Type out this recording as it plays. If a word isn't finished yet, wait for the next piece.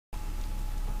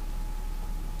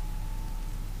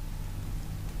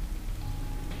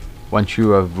Once you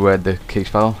have read the case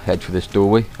file, head through this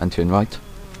doorway and turn right.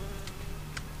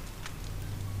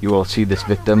 You will see this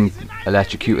victim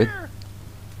electrocuted.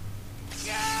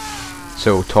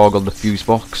 So toggle the fuse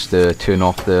box to turn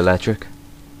off the electric.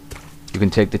 You can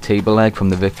take the table leg from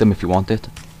the victim if you want it.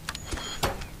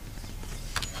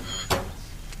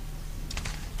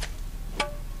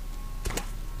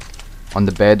 On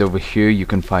the bed over here you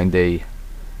can find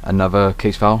another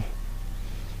case file.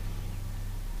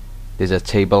 There's a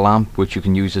table lamp which you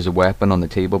can use as a weapon on the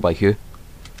table by here.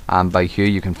 And by here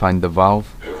you can find the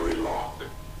valve. Every lock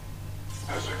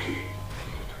has a key.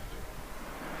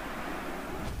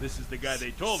 This is the guy they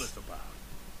told us about.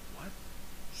 What?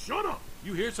 Shut up!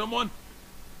 You hear someone?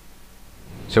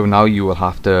 So now you will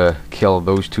have to kill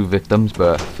those two victims,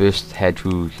 but first head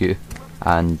through here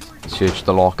and search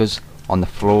the lockers. On the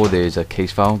floor there's a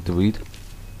case file to read.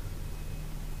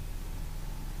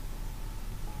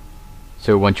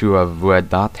 So once you have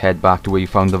read that, head back to where you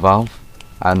found the valve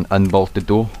and unbolt the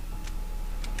door.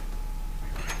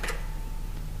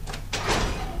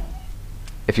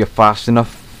 If you're fast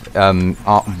enough,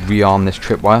 rearm this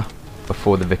tripwire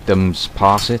before the victims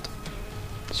pass it.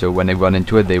 So when they run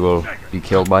into it, they will be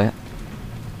killed by it.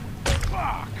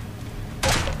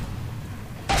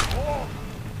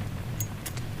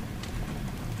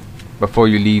 Before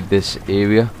you leave this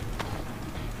area,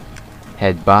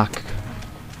 head back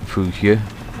through here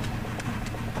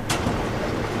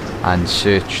and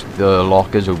search the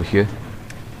lockers over here.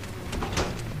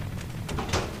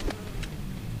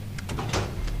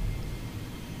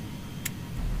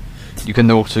 You can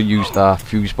also use the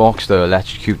fuse box to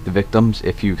electrocute the victims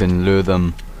if you can lure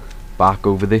them back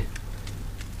over there,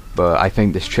 but I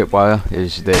think this tripwire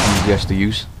is the easiest to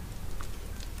use.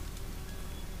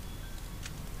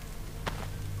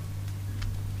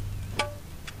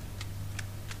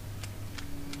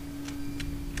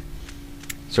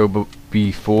 So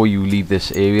before you leave this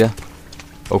area,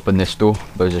 open this door.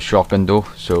 There's a shotgun door,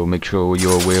 so make sure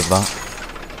you're aware of that.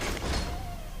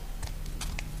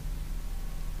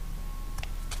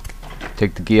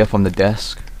 Take the gear from the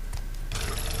desk.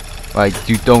 Right,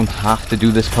 you don't have to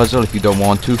do this puzzle if you don't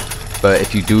want to, but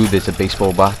if you do, there's a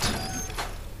baseball bat.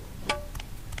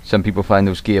 Some people find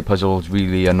those gear puzzles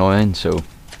really annoying, so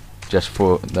just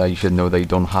for that you should know that you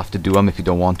don't have to do them if you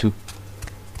don't want to.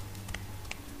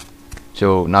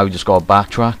 So now you just gotta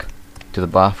backtrack to the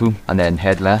bathroom and then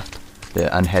head left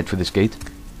and head for this gate.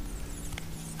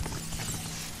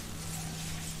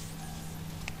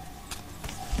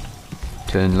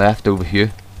 Turn left over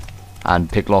here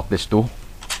and picklock this door.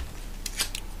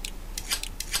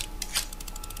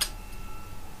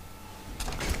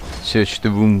 Search the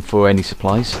room for any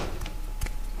supplies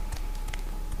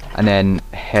and then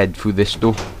head through this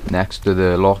door next to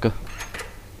the locker.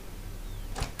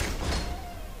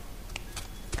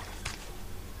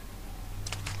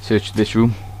 Search this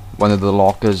room. One of the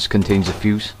lockers contains a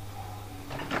fuse.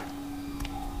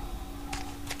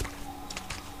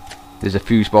 There's a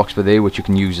fuse box for there which you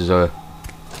can use as a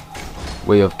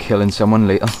way of killing someone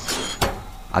later.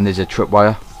 And there's a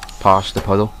tripwire past the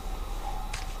puddle.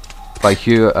 By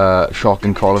here a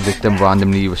shotgun collar victim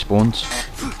randomly respawns,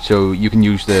 so you can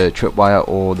use the tripwire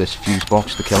or this fuse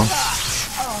box to kill him.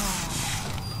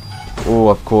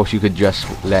 Or of course you could just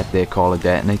let their collar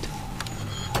detonate.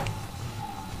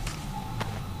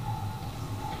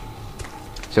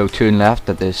 So turn left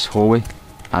at this hallway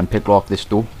and picklock this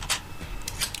door.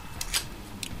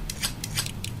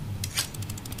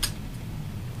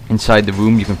 Inside the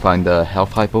room you can find a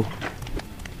health hypo.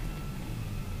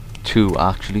 2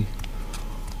 actually.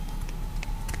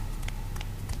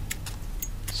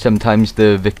 Sometimes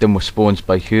the victim respawns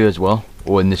by here as well,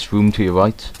 or in this room to your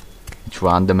right. It's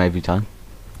random every time.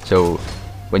 So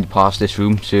when you pass this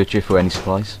room, search it for any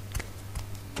supplies.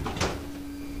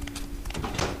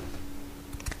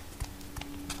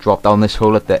 Drop down this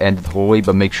hole at the end of the hallway,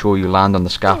 but make sure you land on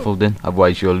the scaffolding,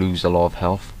 otherwise you'll lose a lot of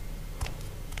health.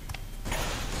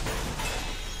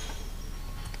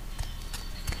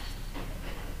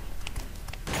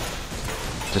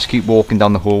 Just keep walking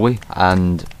down the hallway,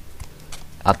 and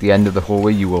at the end of the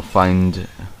hallway you will find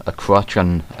a crutch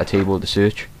and a table to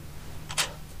search.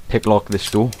 Picklock this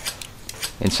door.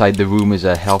 Inside the room is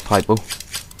a health hypo.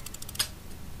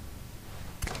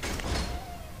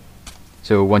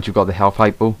 So once you've got the health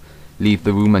hypo, leave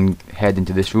the room and head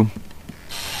into this room.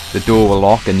 The door will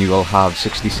lock and you will have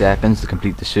 60 seconds to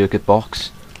complete the circuit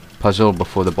box puzzle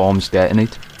before the bombs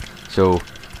detonate. So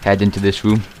head into this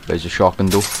room. There's a shotgun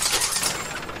door.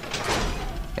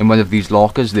 In one of these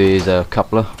lockers there is a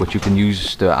coupler which you can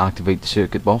use to activate the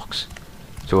circuit box.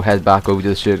 So head back over to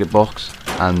the circuit box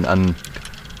and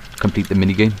complete the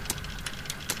minigame.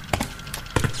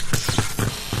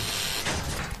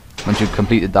 once you've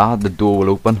completed that, the door will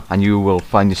open and you will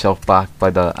find yourself back by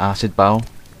the acid barrel.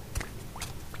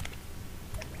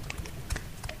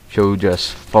 So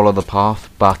just follow the path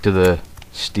back to the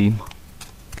steam.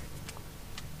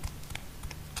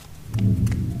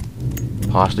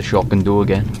 Past the shotgun door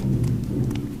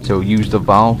again. So use the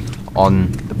valve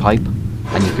on the pipe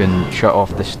and you can shut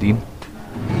off the steam.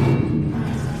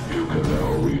 You can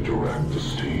now redirect the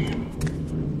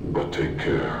steam. But take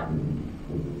care.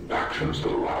 Actions that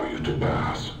allow you to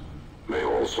pass may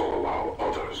also allow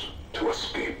others to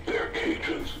escape their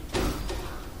cages.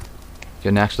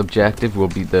 Your next objective will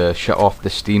be to shut off the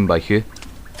steam by here.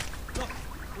 Look,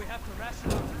 we have to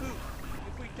ration our food.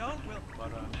 If we don't, we'll...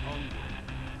 But I'm hungry.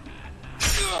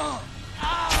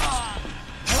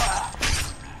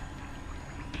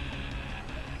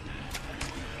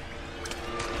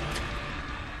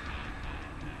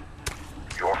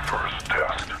 Your first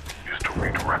test is to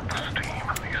redirect the steam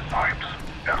in these pipes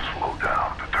and slow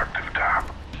down Detective Tap.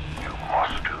 You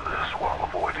must do this while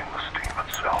avoiding the steam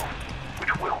itself,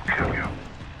 which will kill you.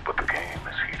 But the game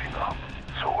is heating up,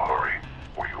 so hurry,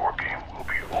 or your game will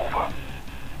be over.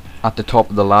 At the top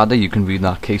of the ladder you can read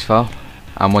that case file,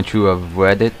 and once you have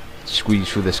read it, squeeze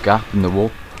through this gap in the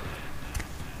wall.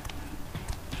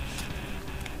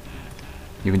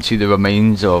 You can see the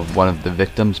remains of one of the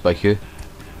victims by here.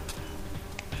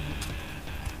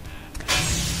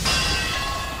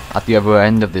 At the other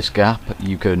end of this gap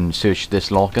you can search this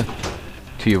locker.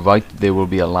 To your right there will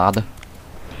be a ladder.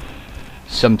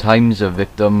 Sometimes a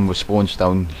victim respawns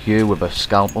down here with a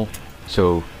scalpel,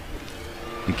 so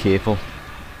be careful.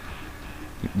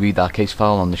 Read that case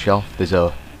file on the shelf, there's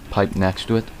a pipe next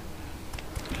to it.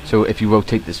 So if you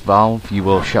rotate this valve you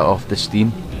will shut off the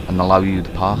steam and allow you to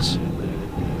pass.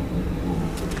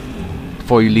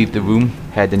 Before you leave the room,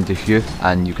 head into here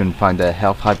and you can find a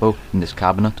health hypo in this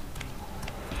cabinet.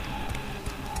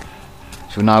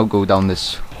 So now go down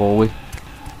this hallway.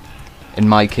 In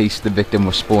my case the victim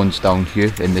respawns down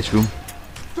here in this room.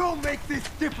 Don't make this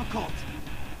difficult!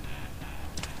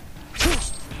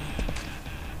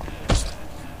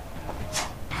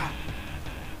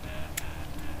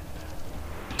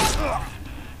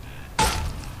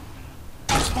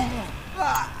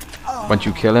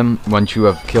 Once you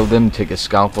have killed him, take a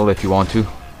scalpel if you want to,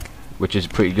 which is a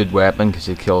pretty good weapon because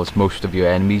it kills most of your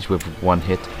enemies with one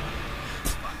hit.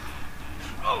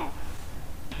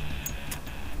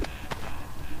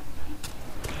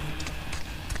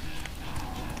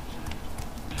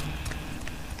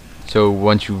 So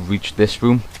once you reach this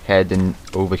room, head in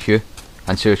over here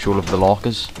and search all of the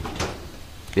lockers.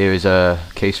 There is a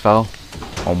case file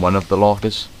on one of the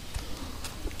lockers.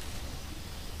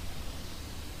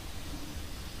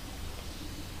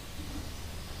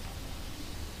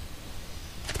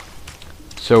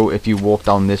 So if you walk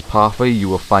down this pathway you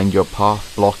will find your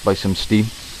path blocked by some steam.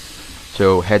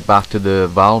 So head back to the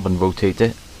valve and rotate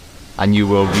it and you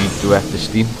will redirect the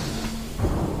steam.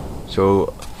 So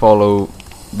follow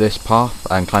this path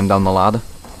and climb down the ladder.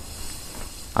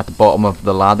 At the bottom of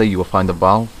the ladder you will find a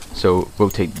valve, so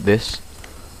rotate this.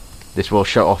 This will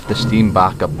shut off the steam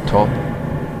back up top.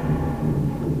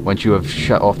 Once you have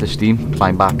shut off the steam,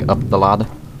 climb back up the ladder.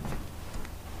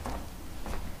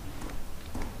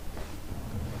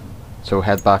 So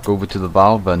head back over to the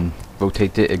valve and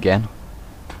rotate it again.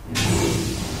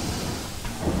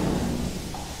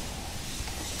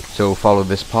 So follow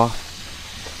this path.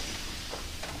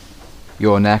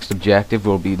 Your next objective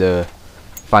will be to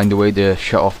find a way to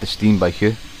shut off the steam by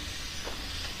here.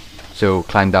 So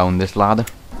climb down this ladder.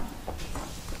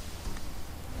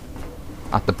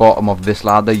 At the bottom of this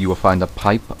ladder you will find a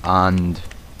pipe and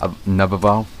another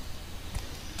valve.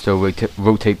 So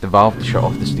rotate the valve to shut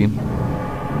off the steam.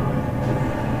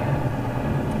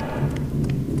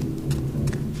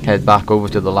 Head back over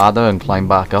to the ladder and climb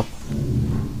back up.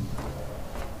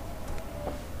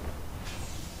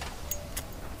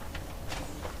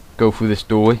 Go through this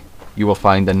doorway, you will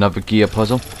find another gear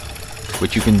puzzle,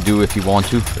 which you can do if you want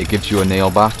to. It gives you a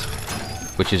nail bat,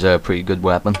 which is a pretty good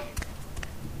weapon.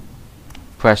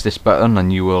 Press this button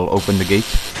and you will open the gate.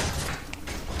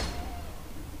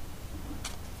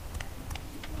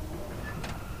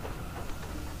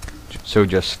 So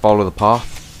just follow the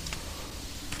path.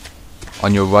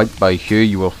 On your right by here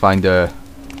you will find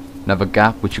another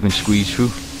gap which you can squeeze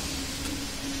through.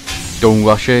 Don't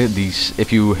rush it.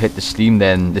 If you hit the steam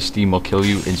then the steam will kill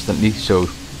you instantly, so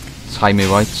time it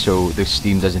right so the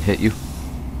steam doesn't hit you.